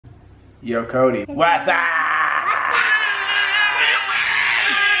Yo, Cody. What's up?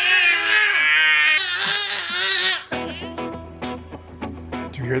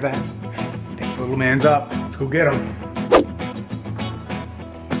 Did you hear that? I think the little man's up. Let's go get him.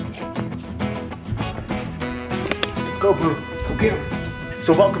 Let's go, Bruno. Let's go get him.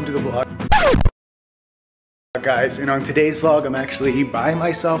 So welcome to the vlog. Guys, and on today's vlog, I'm actually by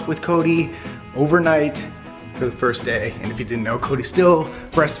myself with Cody overnight for the first day. And if you didn't know, Cody's still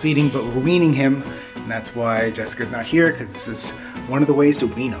breastfeeding, but we're weaning him. And that's why Jessica's not here, because this is one of the ways to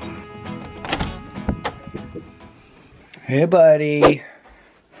wean him. Hey, buddy.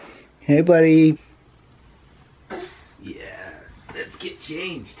 Hey, buddy. Yeah, let's get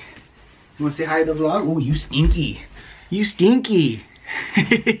changed. You wanna say hi to the vlog? Oh, you stinky. You stinky.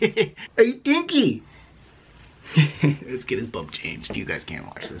 Are you stinky? Let's get his bump changed. You guys can't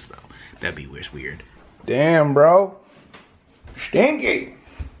watch this though. That'd be weird. Damn, bro. Stinky.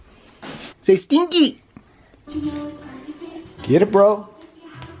 Say stinky. Get it, bro.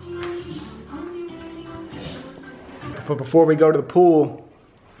 But before we go to the pool,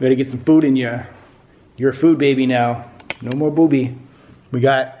 we gotta get some food in you. You're a food baby now. No more booby. We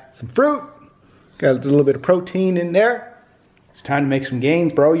got some fruit. Got a little bit of protein in there. It's time to make some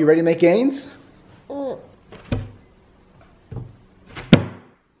gains, bro. You ready to make gains?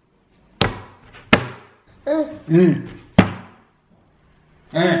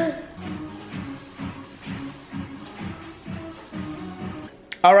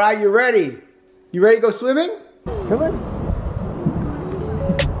 All right, you ready? You ready to go swimming? Come on.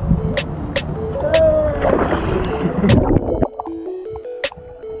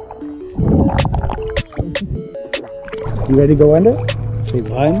 You ready to go under? Okay,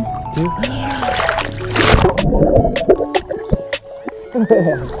 1, 2.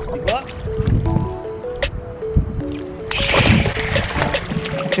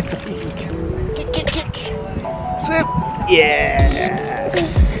 Kick. Swim. Yeah.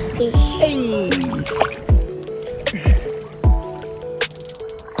 Hey.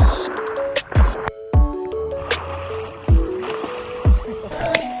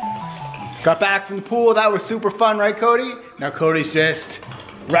 Got back from the pool. That was super fun, right, Cody? Now Cody's just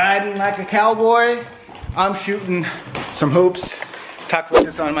riding like a cowboy. I'm shooting some hoops. Talk about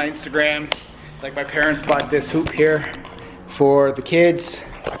this on my Instagram. Like, my parents bought this hoop here for the kids.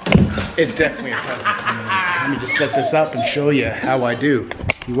 It's definitely a present. Let me just set this up and show you how I do.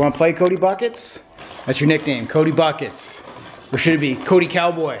 You want to play Cody Buckets? That's your nickname, Cody Buckets. Or should it be Cody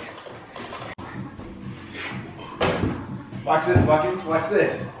Cowboy? Watch this, Buckets. Watch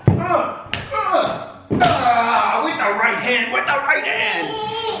this. With the right hand. With the right hand.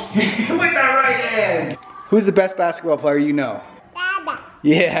 With the right hand. Who's the best basketball player you know? Dada.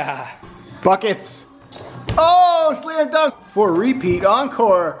 Yeah. Buckets. Oh, slam dunk for a repeat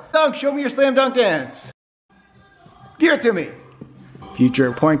encore. Dunk, show me your slam dunk dance. Give it to me.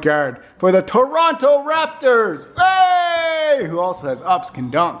 Future point guard for the Toronto Raptors. Hey! Who also has ups, can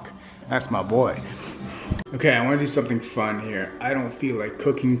dunk. That's my boy. Okay, I want to do something fun here. I don't feel like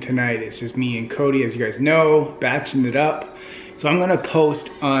cooking tonight. It's just me and Cody, as you guys know, batching it up. So I'm gonna post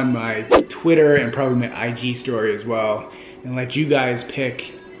on my Twitter and probably my IG story as well, and let you guys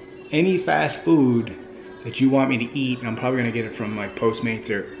pick any fast food that you want me to eat. And I'm probably gonna get it from like Postmates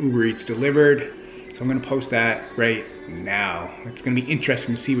or Uber Eats delivered. So I'm gonna post that right now. It's gonna be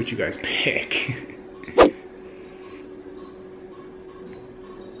interesting to see what you guys pick.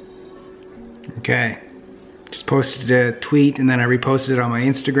 Okay. Just posted a tweet and then I reposted it on my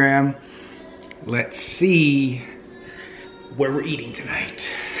Instagram. Let's see where we're eating tonight.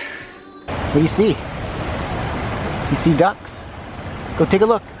 What do you see? You see ducks? Go take a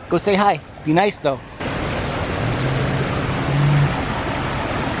look. Go say hi. Be nice though.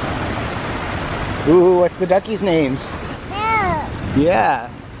 Ooh, what's the duckies' names? Yeah. Yeah.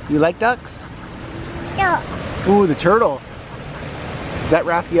 You like ducks? Yeah. Ooh, the turtle. Is that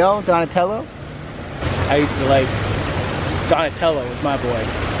Raphael, Donatello? I used to like Donatello was my boy.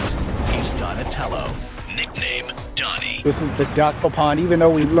 He's Donatello, nickname Donnie. This is the duck pond, even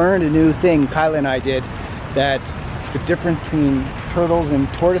though we learned a new thing, Kyla and I did, that the difference between turtles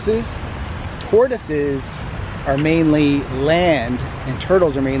and tortoises. Tortoises are mainly land and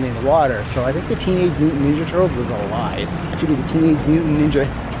turtles are mainly in the water. So I think the Teenage Mutant Ninja Turtles was a lie. It's actually the Teenage Mutant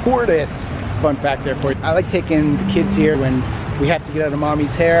Ninja Tortoise. Fun fact there for you. I like taking the kids here when we have to get out of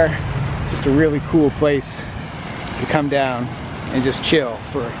mommy's hair. Just a really cool place to come down and just chill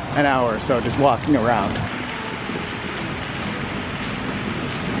for an hour or so, just walking around.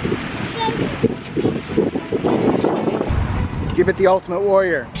 Give it the Ultimate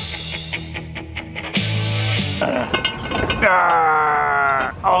Warrior.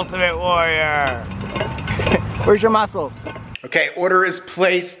 Ultimate Warrior. Where's your muscles? Okay, order is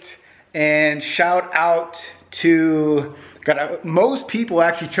placed, and shout out to, most people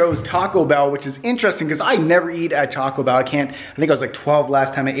actually chose Taco Bell, which is interesting because I never eat at Taco Bell. I think I was like 12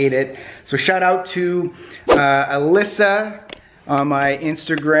 last time I ate it. So shout out to Alyssa on my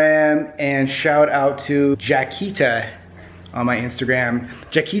Instagram, and shout out to Jaquita on my Instagram.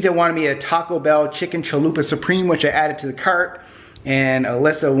 Jaquita wanted me a Taco Bell Chicken Chalupa Supreme, which I added to the cart. And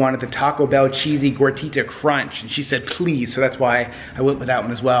Alyssa wanted the Taco Bell Cheesy Gordita Crunch, and she said please, so that's why I went with that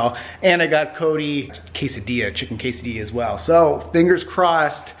one as well. And I got Cody quesadilla, chicken quesadilla as well. So fingers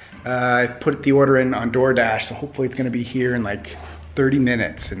crossed, I put the order in on DoorDash, so hopefully it's gonna be here in like 30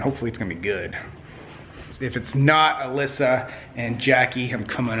 minutes, and hopefully it's gonna be good. If it's not Alyssa and Jackie, I'm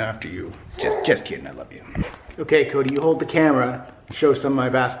coming after you. Just kidding, I love you. Okay, Cody, you hold the camera, show some of my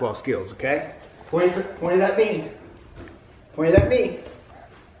basketball skills, okay? Point it at me. Point it at me.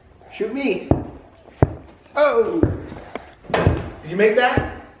 Shoot me. Oh! Did you make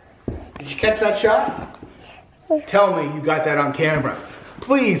that? Did you catch that shot? Tell me you got that on camera.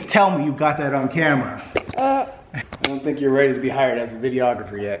 Please tell me you got that on camera. I don't think you're ready to be hired as a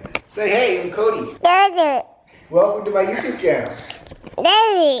videographer yet. Say hey, I'm Cody. Daddy. Welcome to my YouTube channel.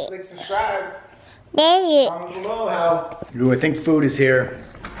 Daddy. Click subscribe. Daddy. Comment below how. Ooh, I think food is here.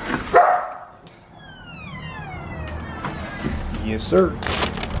 Yes, sir.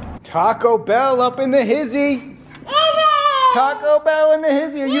 Taco Bell up in the hizzy. Taco Bell in the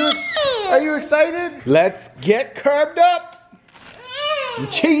hizzy. Are you excited? Let's get carved up.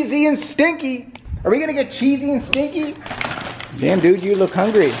 And cheesy and stinky. Are we gonna get cheesy and stinky? Damn, dude, you look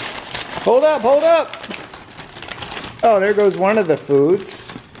hungry. Hold up, hold up. Oh, there goes one of the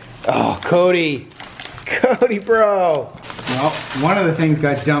foods. Oh, Cody. Cody, bro. Well, one of the things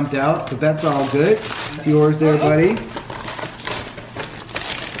got dumped out, but that's all good. It's yours there, buddy.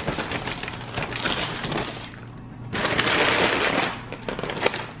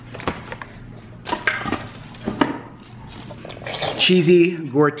 Cheesy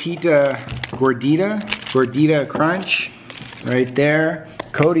gordita crunch right there.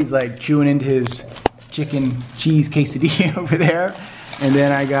 Cody's like chewing into his chicken cheese quesadilla over there. And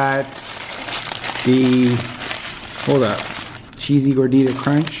then I got the, hold up, cheesy gordita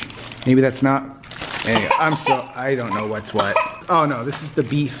crunch. Maybe that's not, anyway, I don't know what's what. Oh no, this is the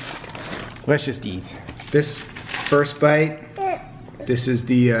beef. Let's just eat. This first bite, this is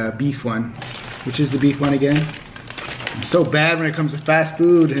the beef one. Which is the beef one again? I'm so bad when it comes to fast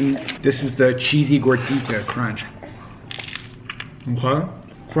food, and this is the cheesy gordita crunch. Okay,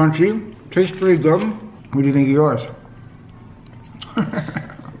 crunchy, tastes pretty good. What do you think of yours?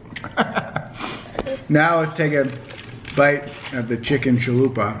 Now let's take a bite of the chicken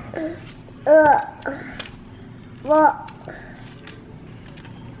chalupa.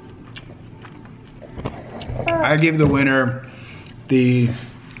 I give the winner the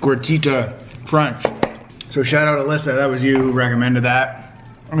gordita crunch. So shout out Alyssa, that was you who recommended that.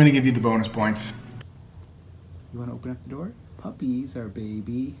 I'm gonna give you the bonus points. You wanna open up the door? Puppies are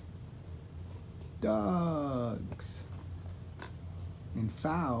baby dogs. And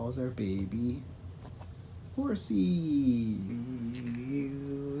fowls are baby horsies.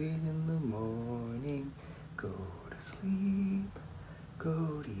 In the morning, go to sleep,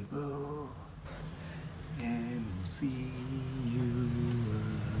 Cody-bo, and we'll see you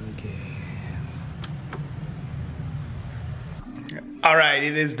again. All right,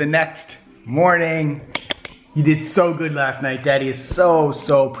 it is the next morning. You did so good last night. Daddy is so,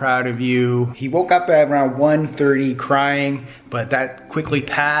 so proud of you. He woke up at around 1:30 crying, but that quickly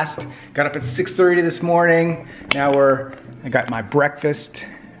passed. Got up at 6:30 this morning. Now I got my breakfast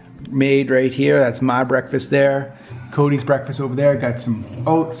made right here. That's my breakfast there. Cody's breakfast over there. Got some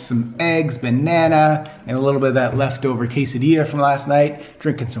oats, some eggs, banana, and a little bit of that leftover quesadilla from last night.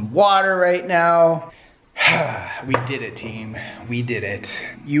 Drinking some water right now. We did it, team. We did it.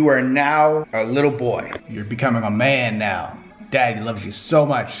 You are now a little boy. You're becoming a man now. Daddy loves you so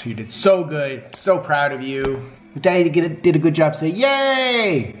much. You did so good. So proud of you. Daddy did a good job. Say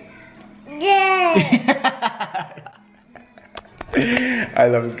yay! Yay! I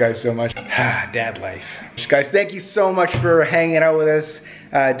love this guy so much. Dad life. Guys, thank you so much for hanging out with us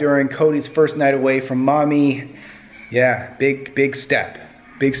during Cody's first night away from mommy. Yeah, big step.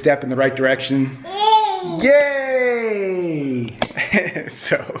 Big step in the right direction. Yay!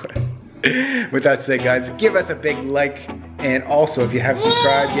 So, with that said, guys, give us a big like And also, if you haven't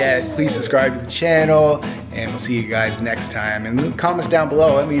subscribed yet, please subscribe to the channel. And we'll see you guys next time. And leave comments down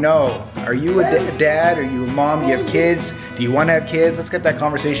below, let me know. Are you a dad? Are you a mom? Do you have kids? Do you want to have kids? Let's get that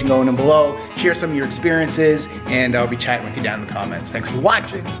conversation going in below. Share some of your experiences, and I'll be chatting with you down in the comments. Thanks for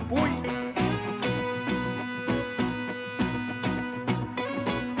watching. Boy.